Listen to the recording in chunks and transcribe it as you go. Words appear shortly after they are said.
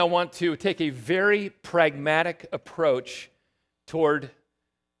I want to take a very pragmatic approach toward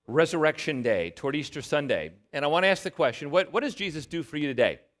Resurrection Day, toward Easter Sunday. And I want to ask the question, what does Jesus do for you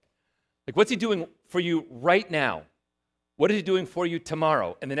today? Like, what's he doing for you right now? What is he doing for you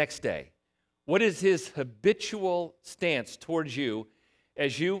tomorrow and the next day? What is his habitual stance towards you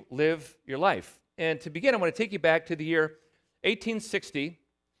as you live your life? And to begin, I want to take you back to the year 1860,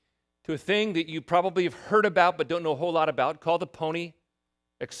 to a thing that you probably have heard about but don't know a whole lot about, called the Pony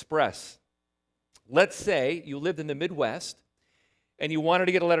Express. Let's say you lived in the Midwest and you wanted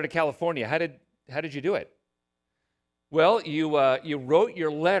to get a letter to California. How did you do it? Well, you wrote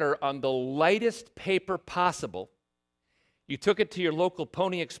your letter on the lightest paper possible. You took it to your local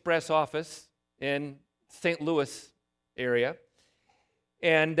Pony Express office in St. Louis area,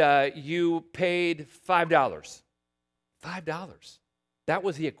 and you paid $5. $5. That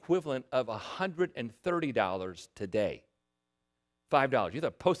was the equivalent of $130 today. $5. You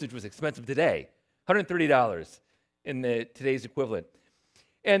thought postage was expensive today. $130 in today's equivalent.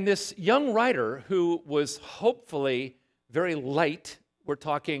 And this young writer who was hopefully very light, we're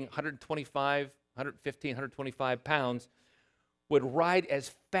talking 125, 115, 125 pounds, would ride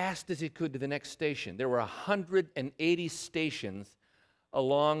as fast as he could to the next station. There were 180 stations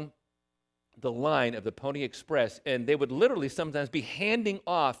along the line of the Pony Express, and they would literally sometimes be handing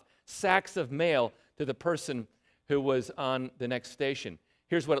off sacks of mail to the person who was on the next station.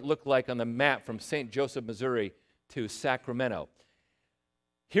 Here's what it looked like on the map from St. Joseph, Missouri to Sacramento.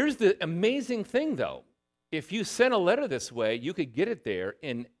 Here's the amazing thing, though. If you sent a letter this way, you could get it there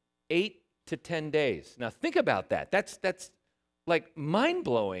in 8 to 10 days. Now, think about that. That's like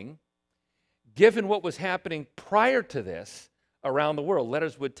mind-blowing, given what was happening prior to this around the world.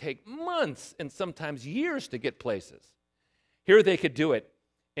 Letters would take months and sometimes years to get places. Here they could do it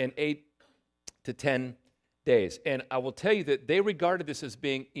in 8 to 10 days. And I will tell you that they regarded this as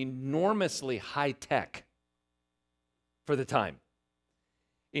being enormously high-tech for the time.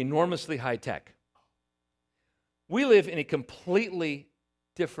 Enormously high-tech. We live in a completely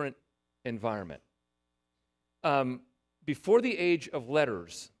different environment. Before the age of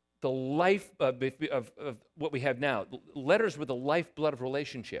letters, the life of what we have now, letters were the lifeblood of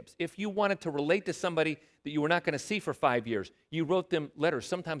relationships. If you wanted to relate to somebody that you were not going to see for 5 years, you wrote them letters,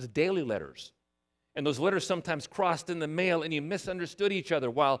 sometimes daily letters. And those letters sometimes crossed in the mail and you misunderstood each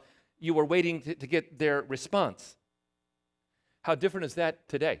other while you were waiting to get their response. How different is that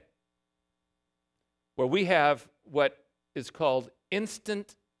today? Where we have what is called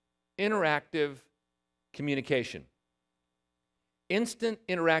instant interactive communication. Instant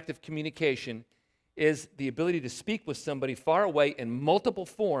interactive communication is the ability to speak with somebody far away in multiple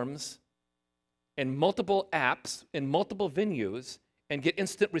forms, in multiple apps, in multiple venues, and get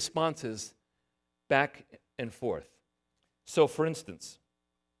instant responses back and forth. So, for instance,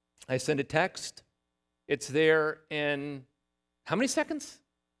 I send a text. It's there in how many seconds?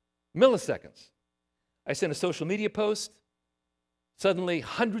 Milliseconds. I send a social media post. Suddenly,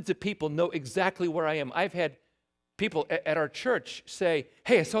 hundreds of people know exactly where I am. I've had people at our church say,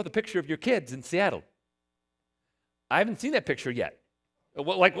 "Hey, I saw the picture of your kids in Seattle." I haven't seen that picture yet.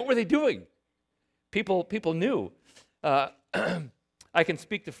 What were they doing? People knew. I can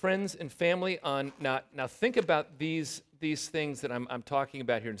speak to friends and family on now think about these things that I'm talking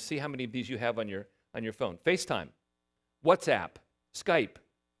about here and see how many of these you have on your phone. FaceTime, WhatsApp, Skype,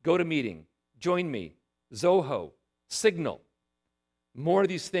 GoToMeeting, JoinMe, Zoho, Signal. More of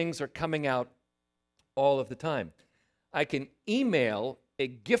these things are coming out all of the time. I can email a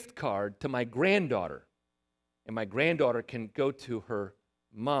gift card to my granddaughter, and my granddaughter can go to her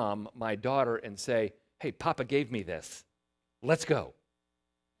mom, my daughter, and say, "Hey, Papa gave me this. Let's go."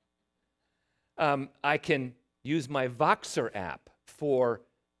 I can use my Voxer app for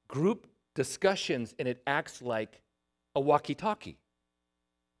group discussions, and it acts like a walkie-talkie.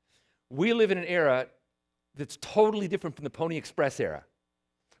 We live in an era that's totally different from the Pony Express era.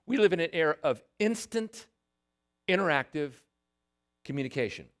 We live in an era of instant, interactive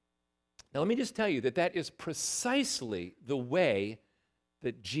communication. Now, let me just tell you that is precisely the way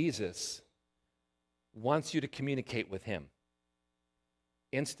that Jesus wants you to communicate with him.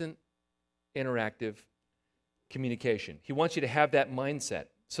 Instant, interactive communication. He wants you to have that mindset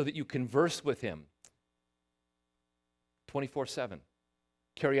so that you converse with him 24/7.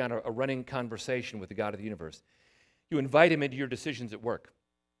 Carry on a running conversation with the God of the universe. You invite him into your decisions at work.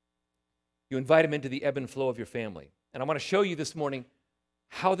 You invite him into the ebb and flow of your family. And I want to show you this morning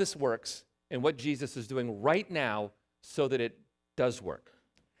how this works and what Jesus is doing right now so that it does work.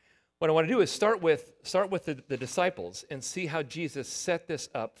 What I want to do is start with the disciples and see how Jesus set this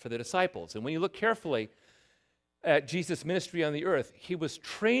up for the disciples. And when you look carefully, at Jesus' ministry on the earth, he was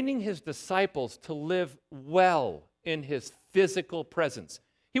training his disciples to live well in his physical presence.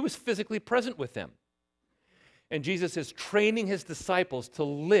 He was physically present with them. And Jesus is training his disciples to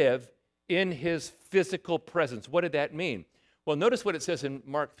live in his physical presence. What did that mean? Well, notice what it says in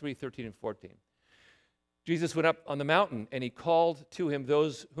Mark 3:13 and 14. Jesus went up on the mountain, and he called to him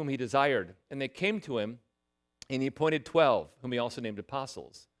those whom he desired. And they came to him, and he appointed 12, whom he also named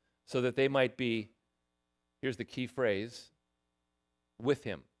apostles, so that they might be, here's the key phrase, with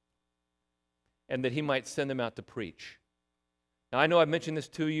him, and that he might send them out to preach. Now, I know I've mentioned this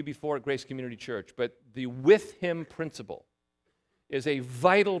to you before at Grace Community Church, but the with him principle is a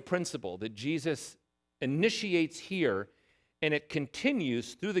vital principle that Jesus initiates here, and it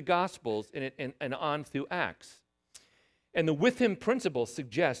continues through the Gospels and on through Acts. And the with him principle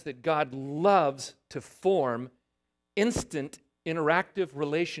suggests that God loves to form instant, interactive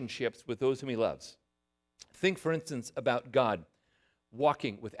relationships with those whom he loves. Think, for instance, about God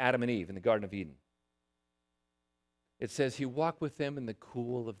walking with Adam and Eve in the Garden of Eden. It says he walked with them in the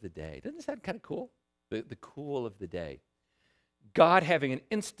cool of the day. Doesn't that sound kind of cool? The cool of the day. God having an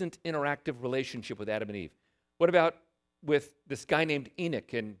instant interactive relationship with Adam and Eve. What about with this guy named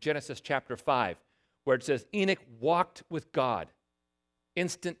Enoch in Genesis chapter 5, where it says Enoch walked with God?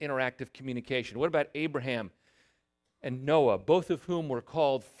 Instant interactive communication. What about Abraham and Noah, both of whom were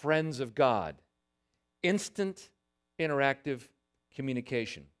called friends of God? Instant interactive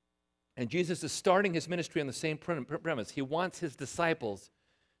communication. And Jesus is starting his ministry on the same premise. He wants his disciples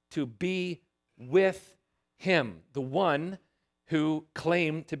to be with him, the one who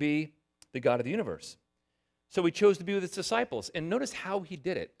claimed to be the God of the universe. So he chose to be with his disciples. And notice how he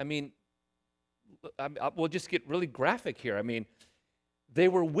did it. I mean, we'll just get really graphic here. I mean, they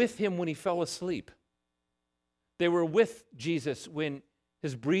were with him when he fell asleep. They were with Jesus when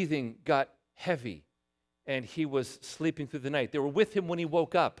his breathing got heavy and he was sleeping through the night. They were with him when he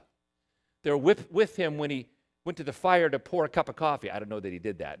woke up. They were with him when he went to the fire to pour a cup of coffee. I don't know that he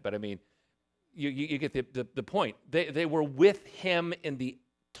did that, but I mean, you get the point. They were with him in the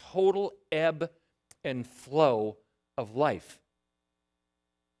total ebb and flow of life.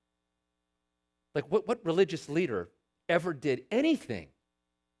 Like what religious leader ever did anything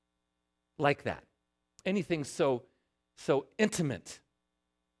like that? Anything so intimate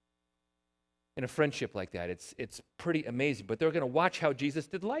in a friendship like that. It's pretty amazing. But they're going to watch how Jesus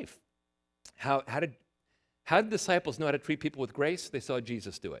did life. How did the disciples know how to treat people with grace? They saw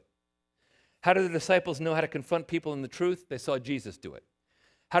Jesus do it. How did the disciples know how to confront people in the truth? They saw Jesus do it.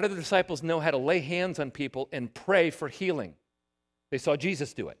 How did the disciples know how to lay hands on people and pray for healing? They saw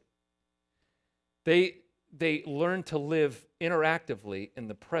Jesus do it. They learned to live interactively in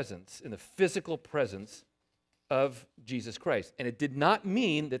the presence, in the physical presence of Jesus Christ. And it did not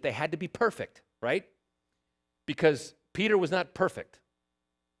mean that they had to be perfect, right? Because Peter was not perfect.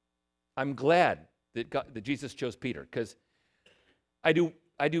 I'm glad that Jesus chose Peter, because I do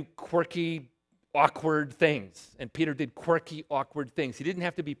quirky, awkward things, and Peter did quirky, awkward things. He didn't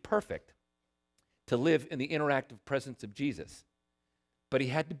have to be perfect to live in the interactive presence of Jesus, but he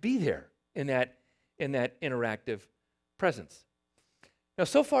had to be there in that interactive presence. Now,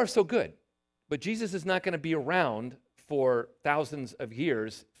 so far, so good, but Jesus is not going to be around for thousands of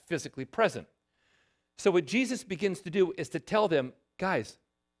years physically present. So what Jesus begins to do is to tell them, guys,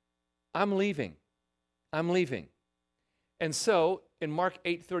 I'm leaving. And so in Mark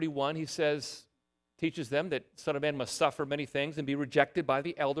 8:31, he teaches them that Son of Man must suffer many things and be rejected by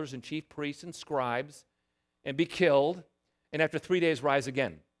the elders and chief priests and scribes and be killed, and after 3 days rise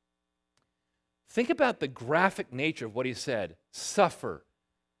again. Think about the graphic nature of what he said. Suffer,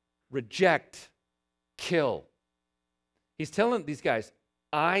 reject, kill. He's telling these guys,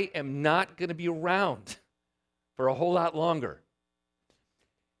 I am not going to be around for a whole lot longer.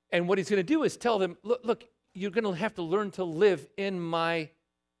 And what he's going to do is tell them, look, you're going to have to learn to live in my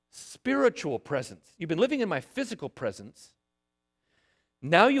spiritual presence. You've been living in my physical presence.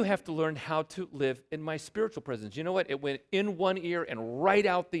 Now you have to learn how to live in my spiritual presence. You know what? It went in one ear and right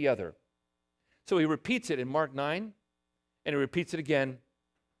out the other. So he repeats it in Mark 9, and he repeats it again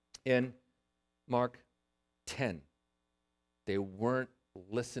in Mark 10. They weren't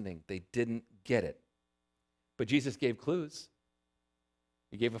listening. They didn't get it. But Jesus gave clues.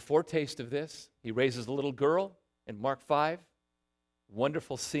 He gave a foretaste of this. He raises a little girl in Mark 5.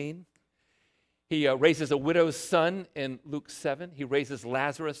 Wonderful scene. He raises a widow's son in Luke 7. He raises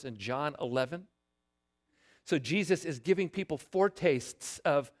Lazarus in John 11. So Jesus is giving people foretastes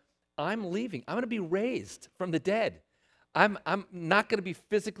of, I'm leaving. I'm going to be raised from the dead. I'm not going to be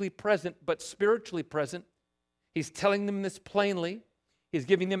physically present, but spiritually present. He's telling them this plainly. He's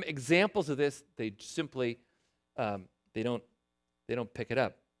giving them examples of this. They simply they don't pick it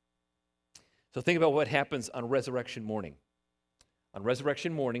up. So think about what happens on resurrection morning. On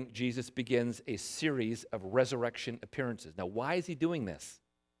resurrection morning, Jesus begins a series of resurrection appearances. Now, why is he doing this?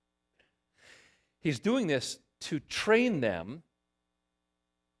 He's doing this to train them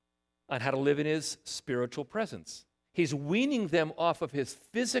on how to live in his spiritual presence. He's weaning them off of his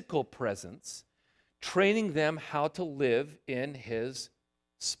physical presence, training them how to live in his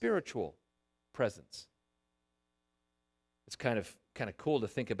spiritual presence. It's kind of cool to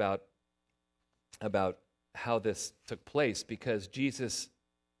think about how this took place, because Jesus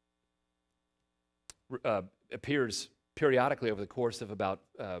appears periodically over the course of about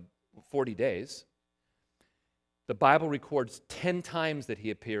 40 days. The Bible records 10 times that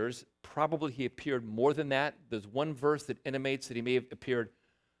he appears. Probably he appeared more than that. There's one verse that intimates that he may have appeared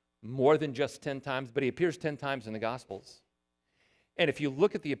more than just 10 times, but he appears 10 times in the Gospels. And if you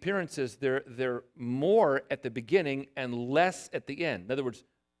look at the appearances, they're more at the beginning and less at the end. In other words,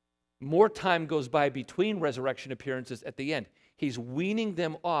 more time goes by between resurrection appearances at the end. He's weaning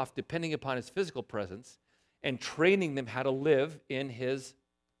them off, depending upon his physical presence, and training them how to live in his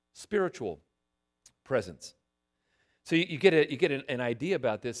spiritual presence. So you get an idea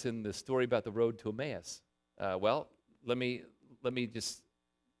about this in the story about the road to Emmaus. Let me just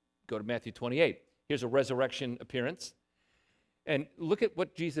go to Matthew 28. Here's a resurrection appearance. And look at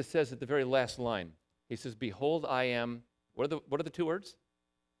what Jesus says at the very last line. He says, "Behold, I am," what are the two words?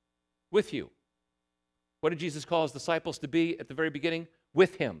 "With you." What did Jesus call his disciples to be at the very beginning?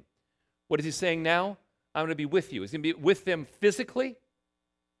 With him. What is he saying now? I'm going to be with you. Is he going to be with them physically?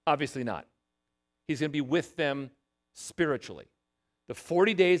 Obviously not. He's going to be with them spiritually. The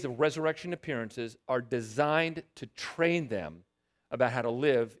 40 days of resurrection appearances are designed to train them about how to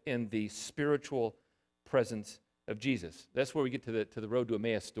live in the spiritual presence of Jesus. That's where we get to the road to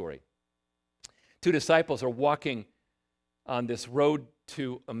Emmaus story. Two disciples are walking on this road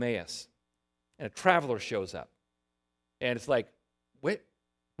to Emmaus, and a traveler shows up. And it's like, where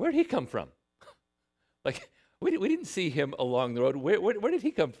did he come from? Like, we didn't see him along the road. Where did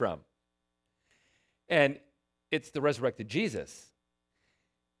he come from? And it's the resurrected Jesus.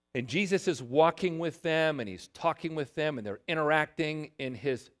 And Jesus is walking with them, and he's talking with them, and they're interacting in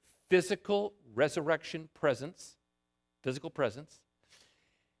his physical resurrection presence, physical presence.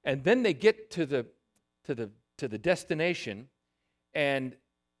 And then they get to the destination, and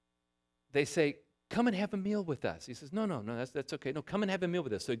they say, "Come and have a meal with us." He says, No, that's okay. No, come and have a meal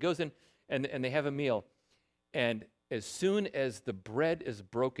with us. So he goes in, and they have a meal. And as soon as the bread is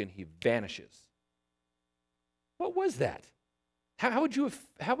broken, he vanishes. What was that? How would you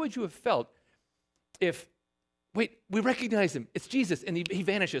have felt if, we recognize him, it's Jesus, and he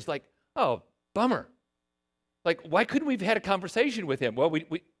vanishes? Like, oh, bummer. Like, why couldn't we have had a conversation with him? Well,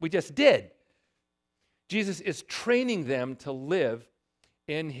 we just did. Jesus is training them to live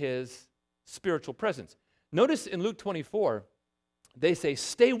in his spiritual presence. Notice in Luke 24, they say,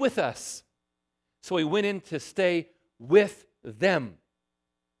 "Stay with us." So he went in to stay with them.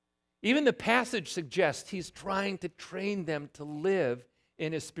 Even the passage suggests he's trying to train them to live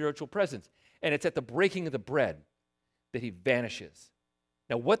in his spiritual presence. And it's at the breaking of the bread that he vanishes.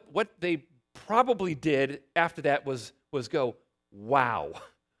 Now, what they probably did after that was go, "Wow,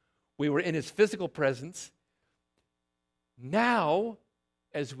 we were in his physical presence. Now,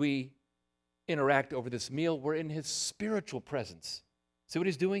 as we interact over this meal, we're in his spiritual presence." See what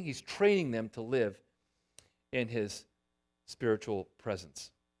he's doing? He's training them to live in his spiritual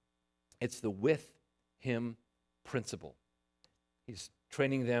presence. It's the with him principle. He's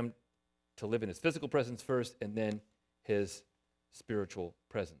training them to live in his physical presence first, and then his spiritual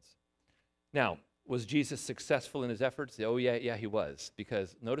presence. Now, was Jesus successful in his efforts? Oh, yeah, he was.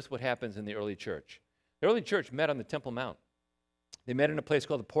 Because notice what happens in the early church. The early church met on the Temple Mount. They met in a place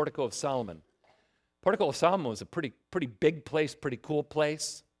called the Portico of Solomon. Portico of Solomon was a pretty big place, pretty cool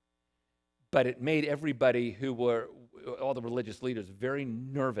place, but it made everybody all the religious leaders, very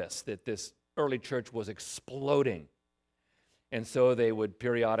nervous that this early church was exploding. And so they would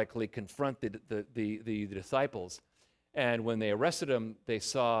periodically confront the disciples. And when they arrested them, they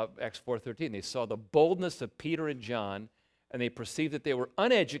saw, Acts 4:13, they saw the boldness of Peter and John, and they perceived that they were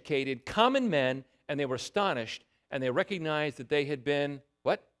uneducated, common men, and they were astonished, and they recognized that they had been,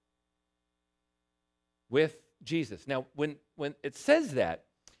 what? With Jesus. Now, when it says that,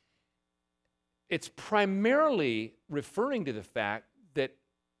 it's primarily referring to the fact that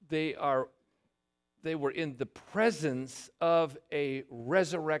they were in the presence of a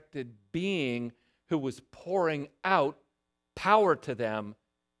resurrected being who was pouring out power to them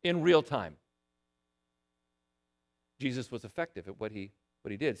in real time. Jesus was effective at what he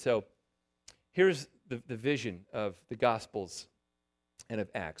did. So here's the vision of the Gospels and of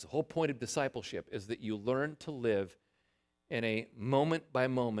Acts. The whole point of discipleship is that you learn to live in a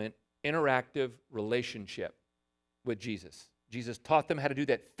moment-by-moment interactive relationship with Jesus. Jesus taught them how to do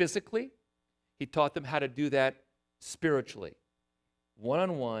that physically. He taught them how to do that spiritually.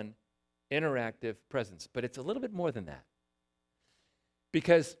 One-on-one, interactive presence. But it's a little bit more than that.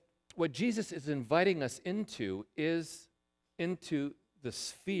 Because what Jesus is inviting us into is into the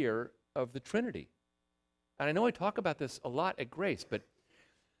sphere of the Trinity. And I know I talk about this a lot at Grace, but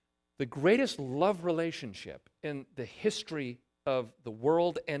the greatest love relationship in the history of the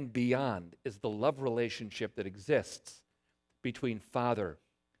world and beyond is the love relationship that exists between Father,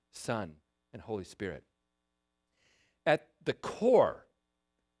 Son, and Holy Spirit. At the core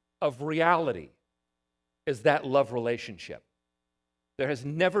of reality is that love relationship. There has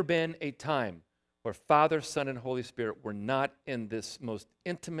never been a time where Father, Son, and Holy Spirit were not in this most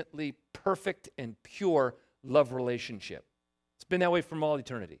intimately perfect and pure love relationship. It's been that way from all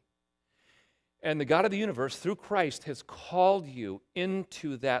eternity. And the God of the universe, through Christ, has called you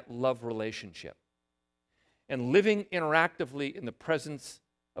into that love relationship. And living interactively in the presence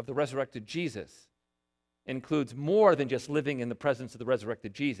of the resurrected Jesus includes more than just living in the presence of the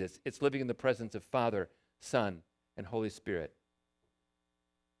resurrected Jesus. It's living in the presence of Father, Son, and Holy Spirit.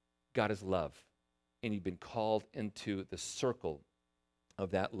 God is love, and you've been called into the circle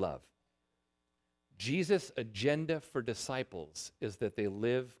of that love. Jesus' agenda for disciples is that they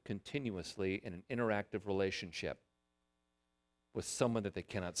live continuously in an interactive relationship with someone that they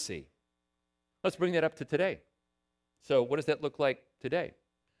cannot see. Let's bring that up to today. So what does that look like today?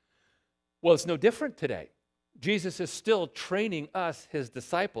 Well, it's no different today. Jesus is still training us, his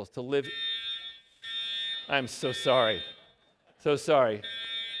disciples, to live. I'm so sorry. So sorry.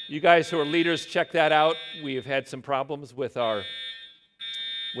 You guys who are leaders, check that out. We have had some problems with our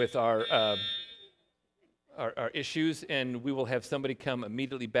issues, and we will have somebody come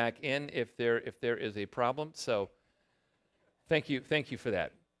immediately back in if there is a problem. So thank you for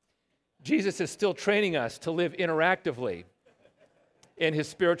that. Jesus is still training us to live interactively in his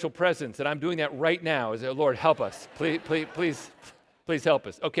spiritual presence, and I'm doing that right now. As Lord, help us, please help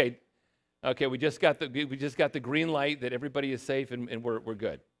us. Okay, we just got the green light that everybody is safe and we're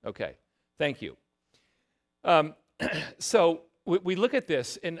good. Okay, thank you. So we look at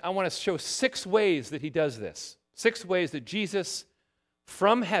this, and I want to show 6 ways that he does this. 6 ways that Jesus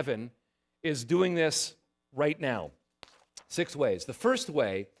from heaven is doing this right now. 6 ways. The first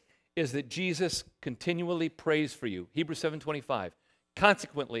way is that Jesus continually prays for you. Hebrews 7:25.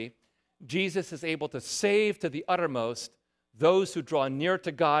 Consequently, Jesus is able to save to the uttermost those who draw near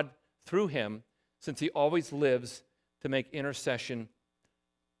to God through him, since he always lives to make intercession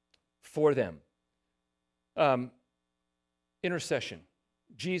for them. Intercession.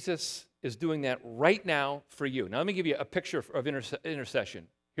 Jesus is doing that right now for you. Now, let me give you a picture of intercession.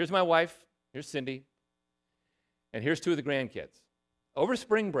 Here's my wife. Here's Cindy. And here's 2 of the grandkids. Over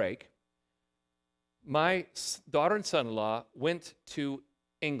spring break, my daughter and son-in-law went to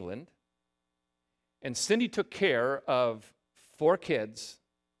England, and Cindy took care of 4 kids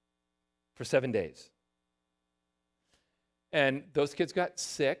for 7 days. And those kids got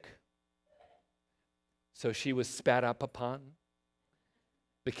sick, so she was spat up upon.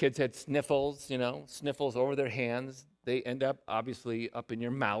 The kids had sniffles, sniffles over their hands. They end up obviously up in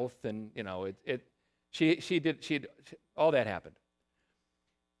your mouth, and all that happened.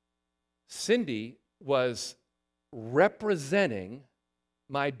 Cindy was representing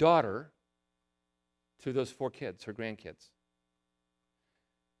my daughter to those 4 kids, her grandkids.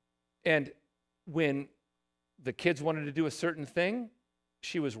 And when the kids wanted to do a certain thing,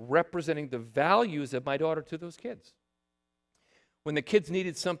 she was representing the values of my daughter to those kids. When the kids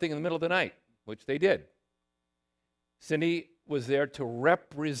needed something in the middle of the night, which they did, Cindy was there to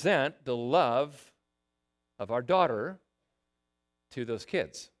represent the love of our daughter to those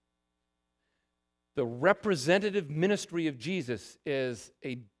kids. The representative ministry of Jesus is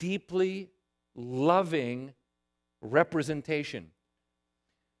a deeply loving representation.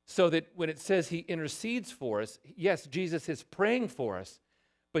 So that when it says he intercedes for us, yes, Jesus is praying for us,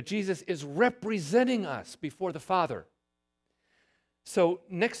 but Jesus is representing us before the Father. So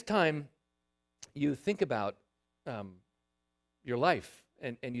next time you think about your life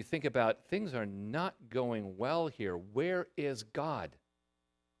and you think about things are not going well here, where is God?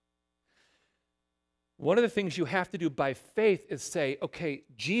 One of the things you have to do by faith is say, okay,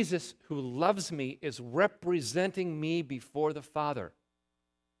 Jesus, who loves me, is representing me before the Father.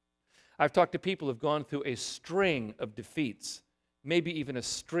 I've talked to people who have gone through a string of defeats, maybe even a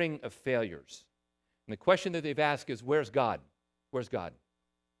string of failures. And the question that they've asked is, where's God? Where's God?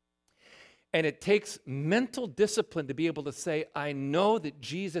 And it takes mental discipline to be able to say, I know that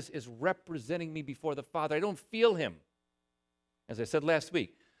Jesus is representing me before the Father. I don't feel him. As I said last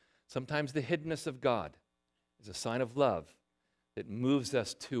week, sometimes the hiddenness of God is a sign of love that moves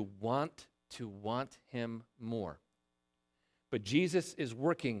us to want him more. But Jesus is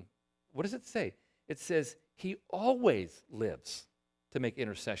working. What does it say? It says he always lives to make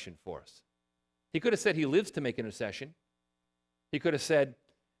intercession for us. He could have said he lives to make intercession. He could have said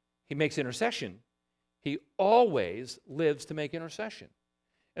he makes intercession. He always lives to make intercession.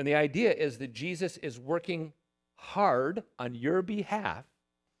 And the idea is that Jesus is working hard on your behalf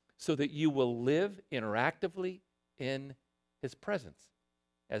so that you will live interactively in his presence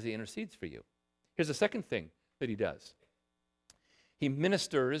as he intercedes for you. Here's the second thing that he does. He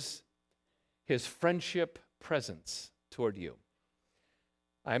ministers his friendship presence toward you.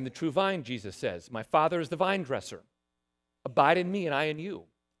 I am the true vine, Jesus says. My Father is the vine dresser. Abide in me and I in you.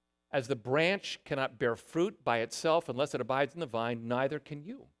 As the branch cannot bear fruit by itself unless it abides in the vine, neither can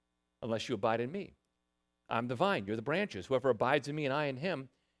you unless you abide in me. I'm the vine, you're the branches. Whoever abides in me and I in him,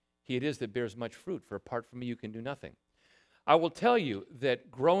 he it is that bears much fruit, for apart from me you can do nothing. I will tell you that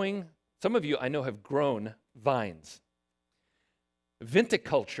some of you I know have grown vines.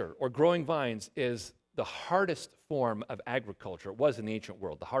 Viticulture, or growing vines, is the hardest form of agriculture. It was in the ancient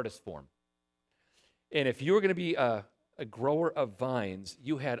world, the hardest form. And if you were going to be a grower of vines,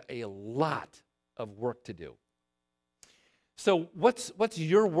 you had a lot of work to do. So what's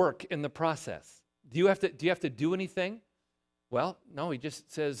your work in the process? Do you have to do anything? Well, no, he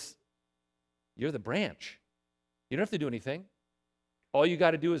just says, you're the branch. You don't have to do anything. All you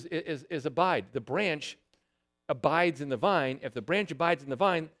got to do is abide. The branch abides in the vine. If the branch abides in the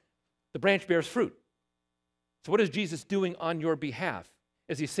vine, the branch bears fruit. So what is Jesus doing on your behalf?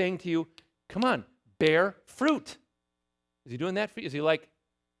 Is he saying to you, come on, bear fruit? Is he doing that for you? Is he like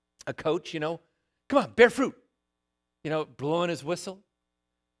a coach, come on, bear fruit? Blowing his whistle?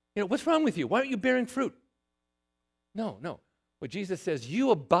 What's wrong with you? Why aren't you bearing fruit? No. What Jesus says, you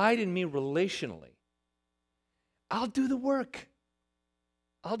abide in me relationally. I'll do the work.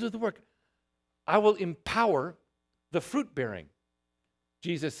 I will empower the fruit bearing.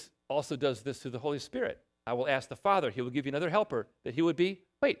 Jesus also does this through the Holy Spirit. I will ask the Father, he will give you another helper, that he would be,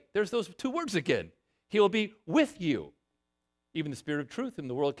 there's those two words again. He will be with you. Even the Spirit of truth whom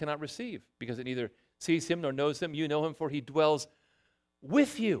the world cannot receive, because it neither sees him nor knows him. You know him, for he dwells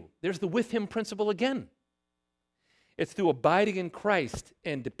with you. There's the with him principle again. It's through abiding in Christ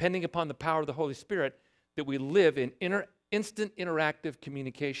and depending upon the power of the Holy Spirit that we live in instant interactive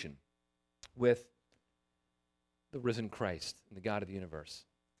communication with the risen Christ and the God of the universe.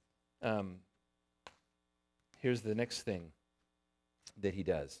 Here's the next thing that he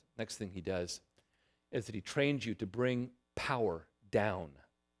does. Next thing he does is that he trains you to bring power down.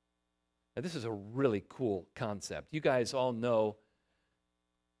 Now, this is a really cool concept. You guys all know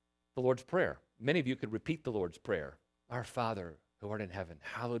the Lord's Prayer. Many of you could repeat the Lord's Prayer. Our Father, who art in heaven,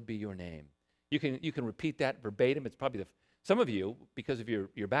 hallowed be your name. You can repeat that verbatim. It's probably some of you, because of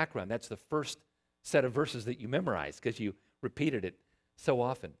your background, that's the first set of verses that you memorize because you repeated it so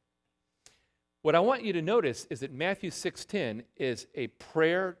often. What I want you to notice is that Matthew 6:10 is a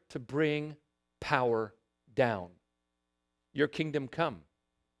prayer to bring power down. Your kingdom come,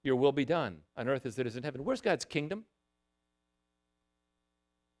 your will be done on earth as it is in heaven. Where's God's kingdom?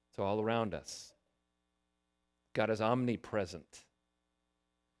 It's all around us. God is omnipresent.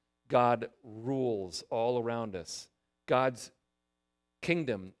 God rules all around us. God's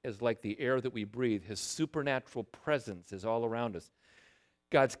kingdom is like the air that we breathe. His supernatural presence is all around us.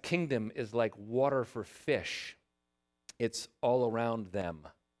 God's kingdom is like water for fish. It's all around them.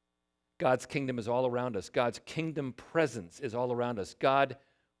 God's kingdom is all around us. God's kingdom presence is all around us. God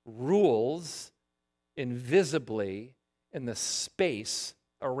rules invisibly in the space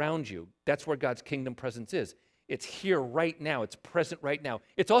around you. That's where God's kingdom presence is. It's here right now. It's present right now.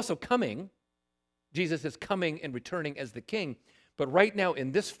 It's also coming. Jesus is coming and returning as the king. But right now,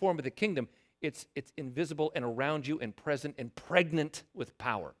 in this form of the kingdom, it's invisible and around you and present and pregnant with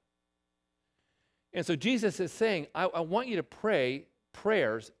power. And so Jesus is saying, I want you to pray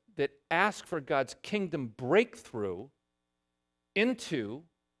prayers that ask for God's kingdom breakthrough into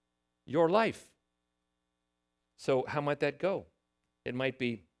your life. So how might that go? It might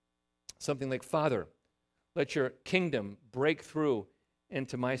be something like, Father, let your kingdom break through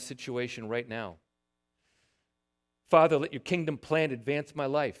into my situation right now. Father, let your kingdom plan advance my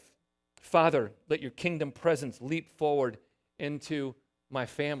life. Father, let your kingdom presence leap forward into my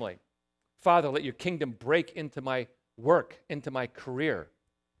family. Father, let your kingdom break into my work, into my career.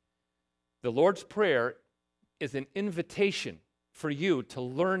 The Lord's Prayer is an invitation for you to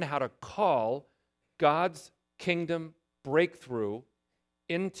learn how to call God's kingdom breakthrough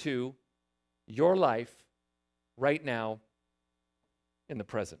into your life right now in the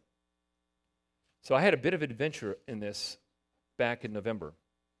present. So I had a bit of adventure in this back in November.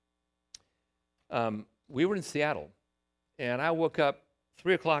 We were in Seattle, and I woke up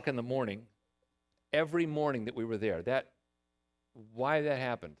 3 o'clock in the morning every morning that we were there. Why that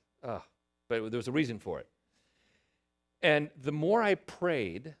happened? But there was a reason for it. And the more I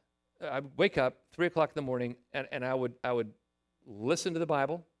prayed, I'd wake up 3 o'clock in the morning, and I would listen to the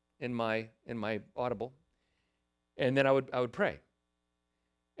Bible in my Audible, and then I would pray.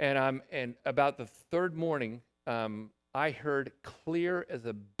 And about the third morning, I heard clear as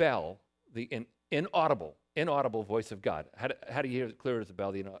a bell the inaudible voice of God. How do you hear it clear as a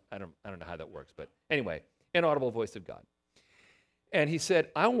bell? I don't know how that works, but anyway, inaudible voice of God. And he said,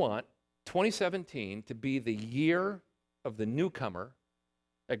 I want 2017 to be the year of the newcomer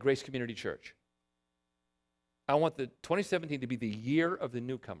at Grace Community Church. I want the 2017 to be the year of the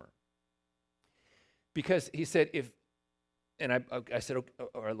newcomer. Because he said, I said,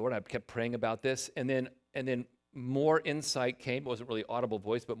 oh, Lord, I kept praying about this, and then more insight came. It wasn't really audible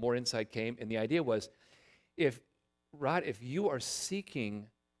voice, but more insight came, and the idea was, if you are seeking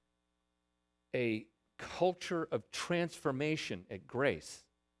a culture of transformation at Grace,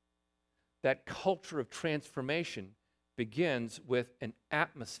 that culture of transformation begins with an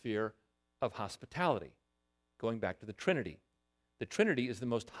atmosphere of hospitality, going back to the Trinity. The Trinity is the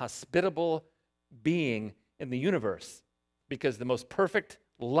most hospitable being in the universe because the most perfect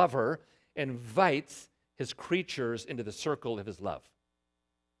lover invites his creatures into the circle of his love.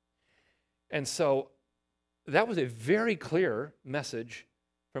 And so that was a very clear message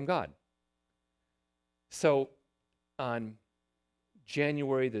from God. So on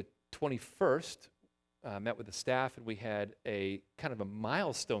January the 21st, I met with the staff, and we had a kind of a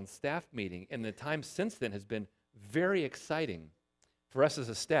milestone staff meeting, and the time since then has been very exciting for us as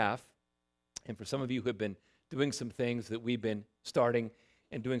a staff, and for some of you who have been doing some things that we've been starting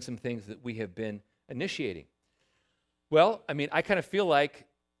and doing some things that we have been initiating. Well, I kind of feel like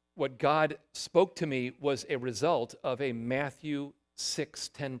what God spoke to me was a result of a Matthew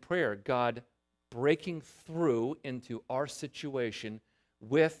 6:10 prayer, God breaking through into our situation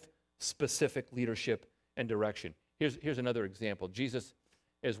with specific leadership and direction. Here's another example. Jesus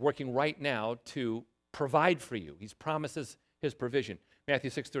is working right now to provide for you. He promises his provision. Matthew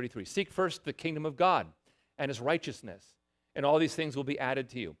 6:33, seek first the kingdom of God and his righteousness, and all these things will be added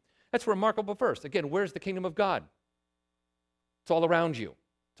to you. That's a remarkable verse. Again, where's the kingdom of God? It's all around you.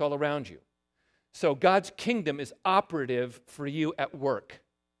 It's all around you. So God's kingdom is operative for you at work.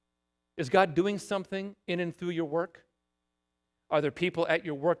 Is God doing something in and through your work? Are there people at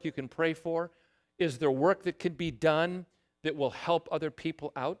your work you can pray for? Is there work that can be done that will help other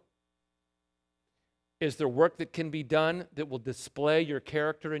people out? Is there work that can be done that will display your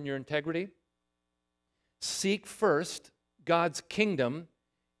character and your integrity? Seek first God's kingdom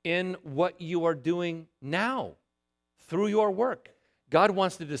in what you are doing now through your work. God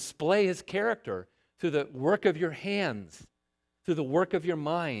wants to display his character through the work of your hands, through the work of your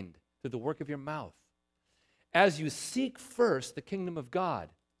mind, through the work of your mouth. As you seek first the kingdom of God,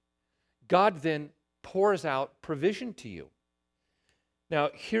 God then pours out provision to you. Now,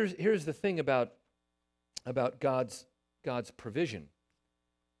 here's the thing about God's provision.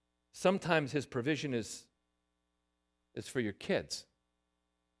 Sometimes his provision is for your kids.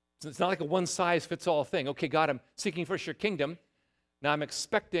 So it's not like a one-size-fits-all thing. Okay, God, I'm seeking first your kingdom. Now I'm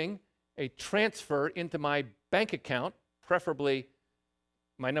expecting a transfer into my bank account, preferably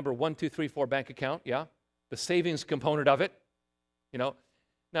my number 1, 2, 3, 4 bank account, yeah? The savings component of it, Now,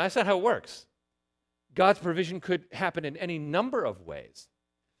 that's not how it works. God's provision could happen in any number of ways,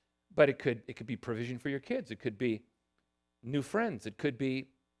 but it could be provision for your kids. It could be new friends. It could be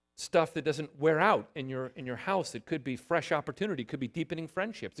stuff that doesn't wear out in your house. It could be fresh opportunity. It could be deepening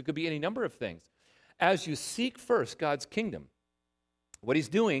friendships. It could be any number of things. As you seek first God's kingdom, what he's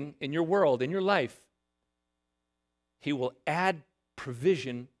doing in your world, in your life, he will add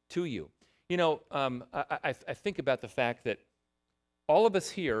provision to you. I think about the fact that all of us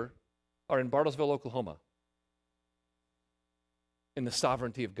here are in Bartlesville, Oklahoma, in the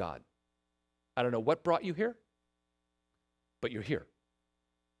sovereignty of God. I don't know what brought you here, but you're here.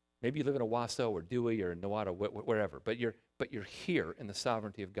 Maybe you live in Owasso or Dewey or Nowata, wherever, but you're here in the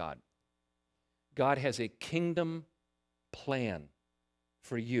sovereignty of God. God has a kingdom plan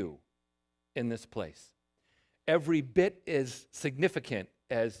for you in this place. Every bit as significant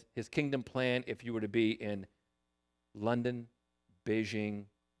as his kingdom plan if you were to be in London, Beijing,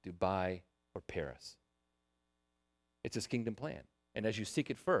 Dubai, or Paris. It's his kingdom plan. And as you seek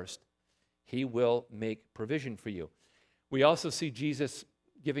it first, he will make provision for you. We also see Jesus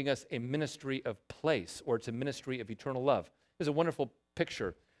giving us a ministry of place, or it's a ministry of eternal love. There's a wonderful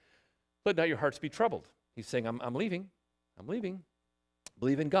picture. Let not your hearts be troubled. He's saying, I'm leaving. I'm leaving.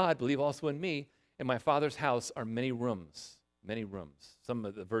 Believe in God. Believe also in me. In my Father's house are many rooms. Many rooms. Some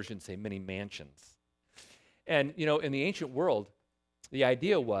of the versions say many mansions. And, in the ancient world, the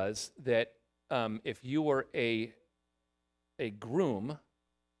idea was that if you were a groom,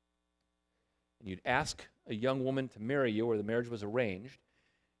 and you'd ask a young woman to marry you, or the marriage was arranged,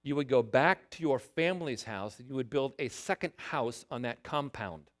 you would go back to your family's house, and you would build a second house on that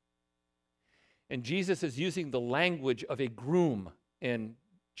compound. And Jesus is using the language of a groom in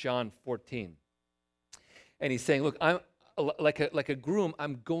John 14. And he's saying, look, I'm like a groom,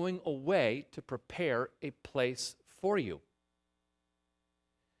 I'm going away to prepare a place for you.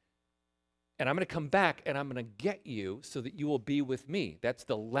 And I'm going to come back and I'm going to get you so that you will be with me. That's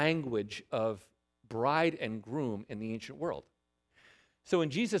the language of bride and groom in the ancient world. So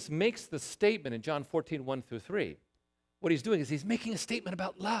when Jesus makes the statement in John 14, 1 through 3, what he's doing is he's making a statement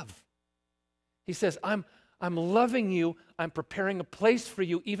about love. He says, I'm loving you. I'm preparing a place for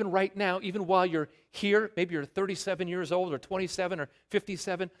you even right now, even while you're here. Maybe you're 37 years old or 27 or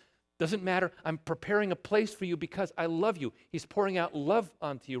 57. Doesn't matter. I'm preparing a place for you because I love you. He's pouring out love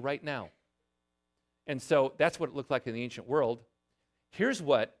onto you right now. And so that's what it looked like in the ancient world. Here's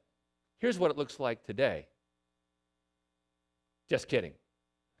what it looks like today. Just kidding.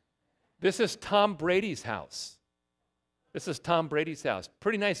 This is Tom Brady's house. This is Tom Brady's house.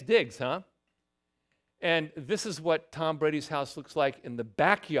 Pretty nice digs, huh? And this is what Tom Brady's house looks like in the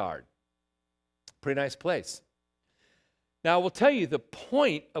backyard. Pretty nice place. Now, I will tell you the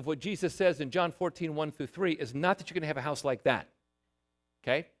point of what Jesus says in John 14, 1 through 3 is not that you're going to have a house like that.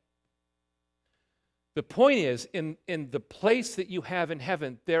 Okay? The point is, in the place that you have in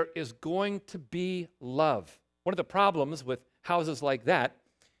heaven, there is going to be love. One of the problems with houses like that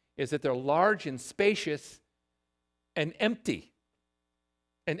is that they're large and spacious and empty.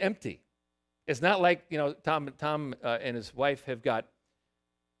 And empty. It's not like, Tom and his wife have got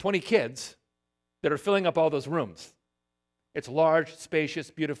 20 kids that are filling up all those rooms. It's large, spacious,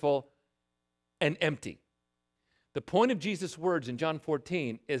 beautiful, and empty. The point of Jesus' words in John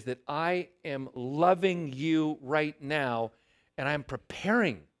 14 is that I am loving you right now, and I'm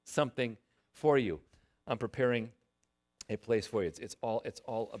preparing something for you. I'm preparing a place for you. It's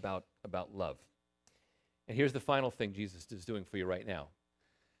all about love. And here's the final thing Jesus is doing for you right now.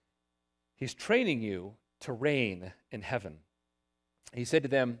 He's training you to reign in heaven. He said to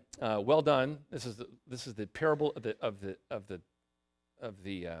them, "Well done." This is the parable of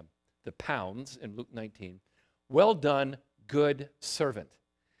the pounds in Luke 19. "Well done, good servant,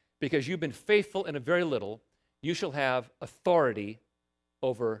 because you've been faithful in a very little. You shall have authority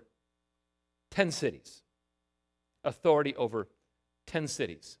over 10 cities." Authority over 10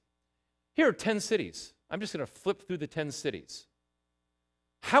 cities. Here are 10 cities. I'm just going to flip through the 10 cities.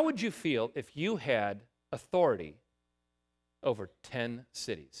 How would you feel if you had authority over 10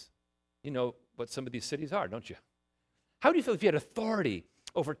 cities? You know what some of these cities are, don't you? How do you feel if you had authority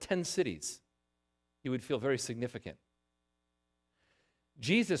over 10 cities? You would feel very significant.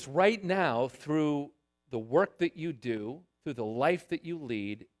 Jesus, right now, through the work that you do, through the life that you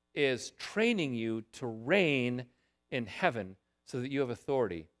lead, is training you to reign in heaven so that you have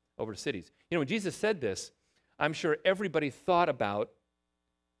authority over cities. When Jesus said this, I'm sure everybody thought about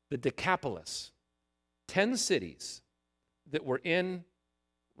the Decapolis, 10 cities that were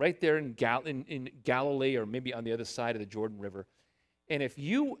right there in Galilee, or maybe on the other side of the Jordan River. And if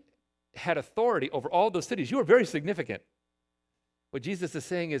you had authority over all those cities, you were very significant. What Jesus is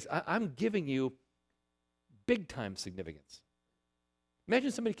saying is, I'm giving you big-time significance.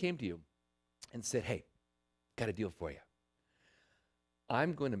 Imagine somebody came to you and said, "Hey, got a deal for you.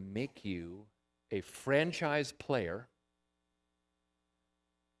 I'm going to make you a franchise player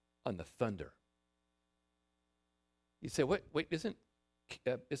on the Thunder." You say, wait, isn't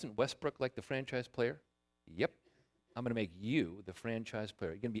Westbrook like the franchise player? Yep. I'm going to make you the franchise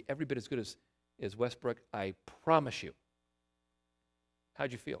player. You're going to be every bit as good as Westbrook, I promise you.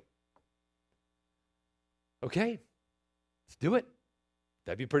 How'd you feel? Okay, let's do it.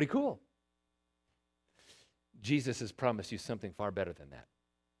 That'd be pretty cool. Jesus has promised you something far better than that.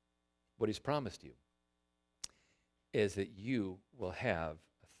 What he's promised you is that you will have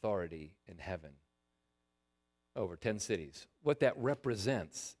authority in heaven over 10 cities. What that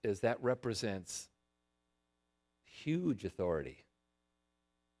represents is huge authority.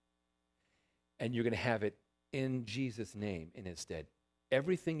 And you're going to have it in Jesus' name, in his stead.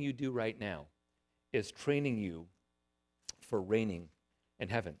 Everything you do right now is training you for reigning in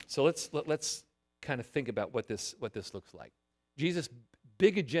heaven. So let's kind of think about what this looks like. Jesus'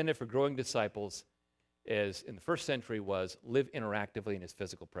 big agenda for growing disciples is, in the first century, was live interactively in his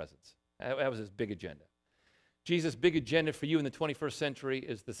physical presence. That was his big agenda. Jesus' big agenda for you in the 21st century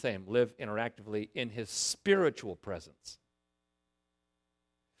is the same. Live interactively in his spiritual presence.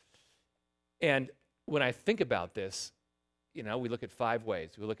 And when I think about this, we look at 5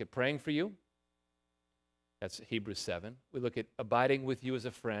 ways. We look at praying for you. That's Hebrews 7. We look at abiding with you as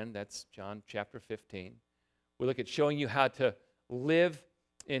a friend. That's John chapter 15. We look at showing you how to live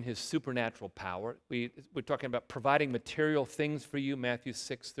in his supernatural power. We're talking about providing material things for you, Matthew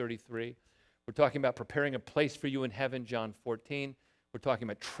 6:33. We're talking about preparing a place for you in heaven, John 14. We're talking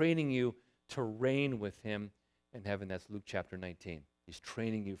about training you to reign with him in heaven. That's Luke chapter 19. He's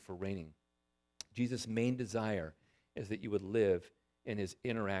training you for reigning. Jesus' main desire is that you would live in his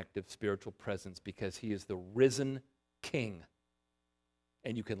interactive spiritual presence because he is the risen king,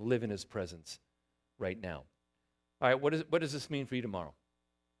 and you can live in his presence right now. All right, what does this mean for you tomorrow?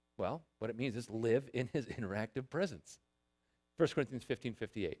 Well, what it means is live in his interactive presence. 1 Corinthians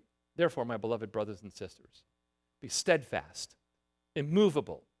 15:58. Therefore, my beloved brothers and sisters, be steadfast,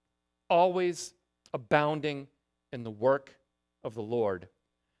 immovable, always abounding in the work of the Lord,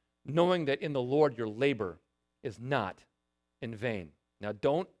 knowing that in the Lord your labor is not in vain. Now,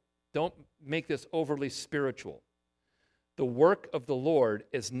 don't make this overly spiritual. The work of the Lord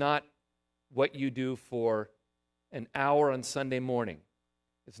is not what you do for an hour on Sunday morning.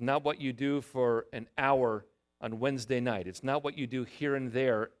 It's not what you do for an hour on Wednesday night. It's not what you do here and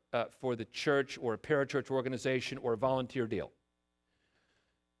there for the church or a parachurch organization or a volunteer deal.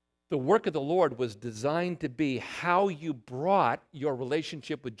 The work of the Lord was designed to be how you brought your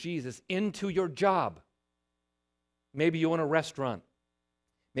relationship with Jesus into your job. Maybe you own a restaurant.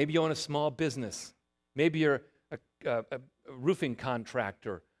 Maybe you own a small business. Maybe you're a roofing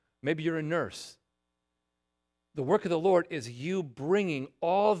contractor. Maybe you're a nurse. The work of the Lord is you bringing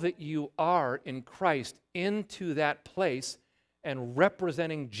all that you are in Christ into that place and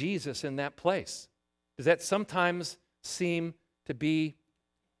representing Jesus in that place. Does that sometimes seem to be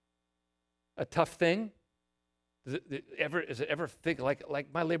a tough thing? Does it ever think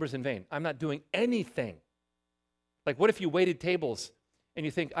like my labor's in vain? I'm not doing anything. Like, what if you waited tables and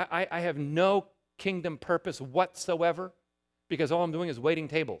you think, I have no kingdom purpose whatsoever because all I'm doing is waiting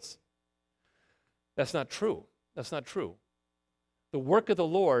tables? That's not true. That's not true. The work of the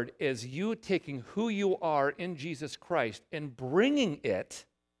Lord is you taking who you are in Jesus Christ and bringing it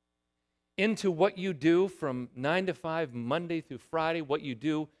into what you do from 9 to 5, Monday through Friday, what you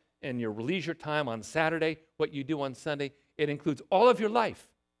do in your leisure time on Saturday, what you do on Sunday. It includes all of your life.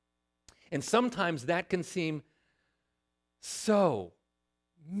 And sometimes that can seem so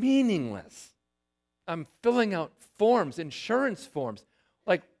meaningless. I'm filling out forms, insurance forms.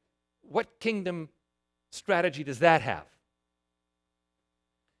 Like, what kingdom strategy does that have?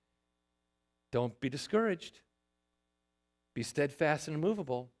 Don't be discouraged. Be steadfast and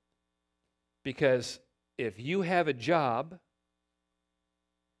immovable. Because if you have a job,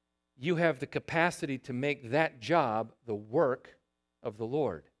 you have the capacity to make that job the work of the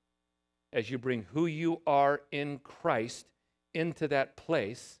Lord. As you bring who you are in Christ into that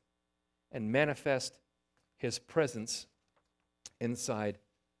place and manifest his presence inside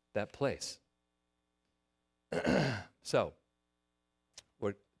that place. So,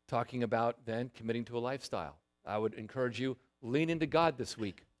 we're talking about then committing to a lifestyle. I would encourage you, lean into God this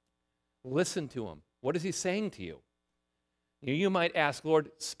week. Listen to him. What is he saying to you? You might ask,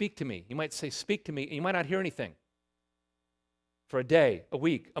 Lord, speak to me. You might say, speak to me, and you might not hear anything for a day, a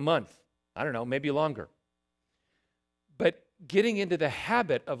week, a month. I don't know, maybe longer. But getting into the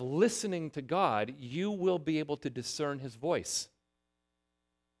habit of listening to God, you will be able to discern his voice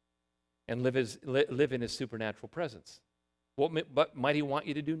and live in his supernatural presence. What might he want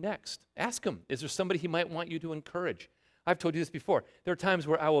you to do next? Ask him. Is there somebody he might want you to encourage? I've told you this before. There are times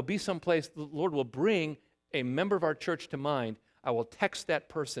where I will be someplace, the Lord will bring a member of our church to mind. I will text that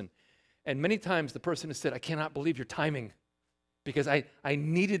person. And many times the person has said, I cannot believe your timing, because I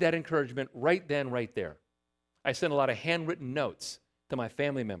needed that encouragement right then, right there. I sent a lot of handwritten notes to my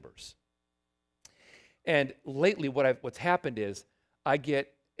family members. And lately what's happened is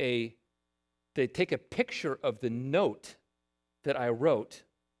they take a picture of the note that I wrote,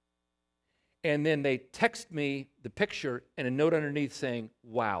 and then they text me the picture and a note underneath saying,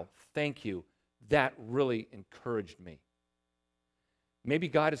 wow, thank you. That really encouraged me. Maybe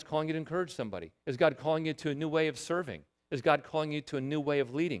God is calling you to encourage somebody. Is God calling you to a new way of serving? Is God calling you to a new way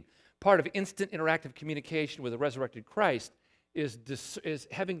of leading? Part of instant interactive communication with a resurrected Christ is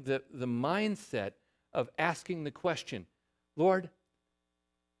having the mindset of asking the question, Lord,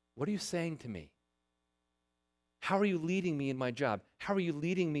 what are you saying to me? How are you leading me in my job? How are you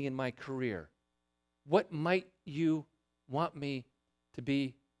leading me in my career? What might you want me to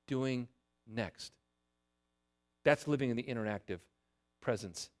be doing next? That's living in the interactive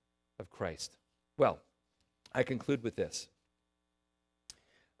presence of Christ. Well, I conclude with this.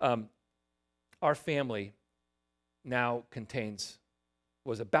 Our family now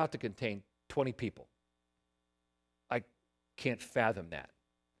was about to contain 20 people. I can't fathom that.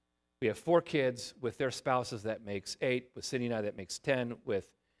 We have 4 kids with their spouses, that makes 8. With Cindy and I, that makes 10.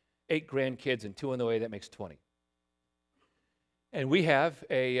 With 8 grandkids and 2 on the way, that makes 20. And we have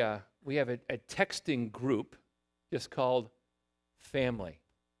a texting group just called family.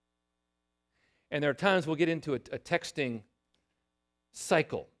 And there are times we'll get into a texting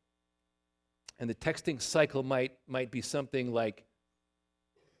cycle. And the texting cycle might be something like,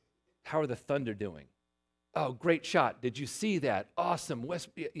 how are the Thunder doing? Oh, great shot. Did you see that? Awesome.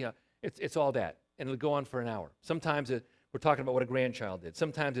 It's all that. And it'll go on for an hour. Sometimes we're talking about what a grandchild did.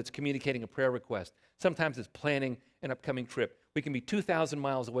 Sometimes it's communicating a prayer request. Sometimes it's planning an upcoming trip. We can be 2,000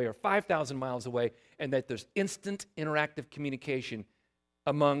 miles away or 5,000 miles away, and that there's instant interactive communication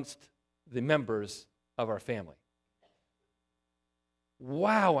amongst the members of our family.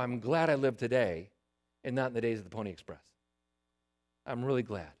 Wow, I'm glad I live today and not in the days of the Pony Express. I'm really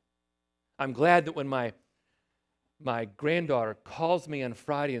glad. I'm glad that when my granddaughter calls me on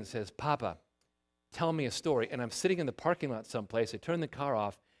Friday and says, Papa, tell me a story, and I'm sitting in the parking lot someplace, I turn the car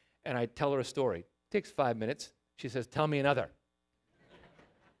off, and I tell her a story. It takes 5 minutes. She says, tell me another.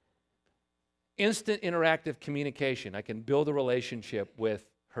 Instant interactive communication. I can build a relationship with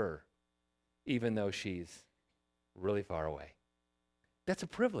her, even though she's really far away. That's a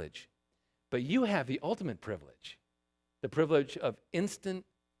privilege. But you have the ultimate privilege, the privilege of instant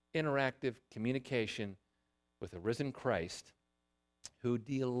interactive communication with a risen Christ who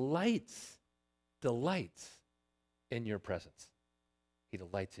delights in your presence. He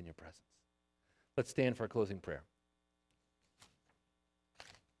delights in your presence. Let's stand for a closing prayer.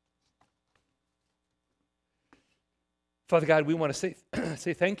 Father God, we want to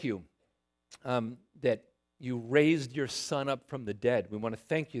say thank you that you raised your Son up from the dead. We want to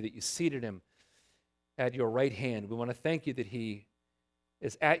thank you that you seated him at your right hand. We want to thank you that he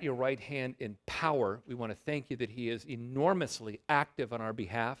is at your right hand in power. We want to thank you that he is enormously active on our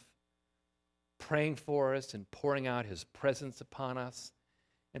behalf, praying for us and pouring out his presence upon us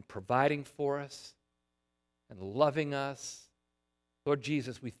and providing for us and loving us. Lord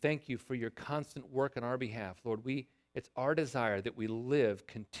Jesus, we thank you for your constant work on our behalf. Lord, it's our desire that we live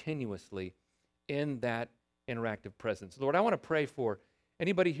continuously in that interactive presence. Lord, I want to pray for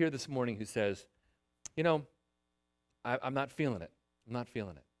anybody here this morning who says, I'm not feeling it. I'm not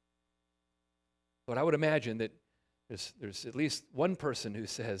feeling it. But I would imagine that there's at least one person who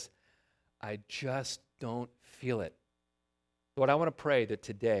says, I just don't feel it. Lord, I want to pray that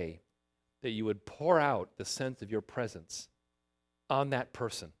today that you would pour out the sense of your presence on that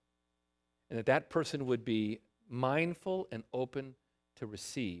person, and that person would be mindful and open to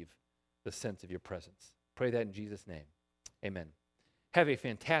receive the sense of your presence. Pray that in Jesus' name. Amen. Have a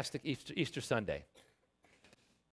fantastic Easter Sunday.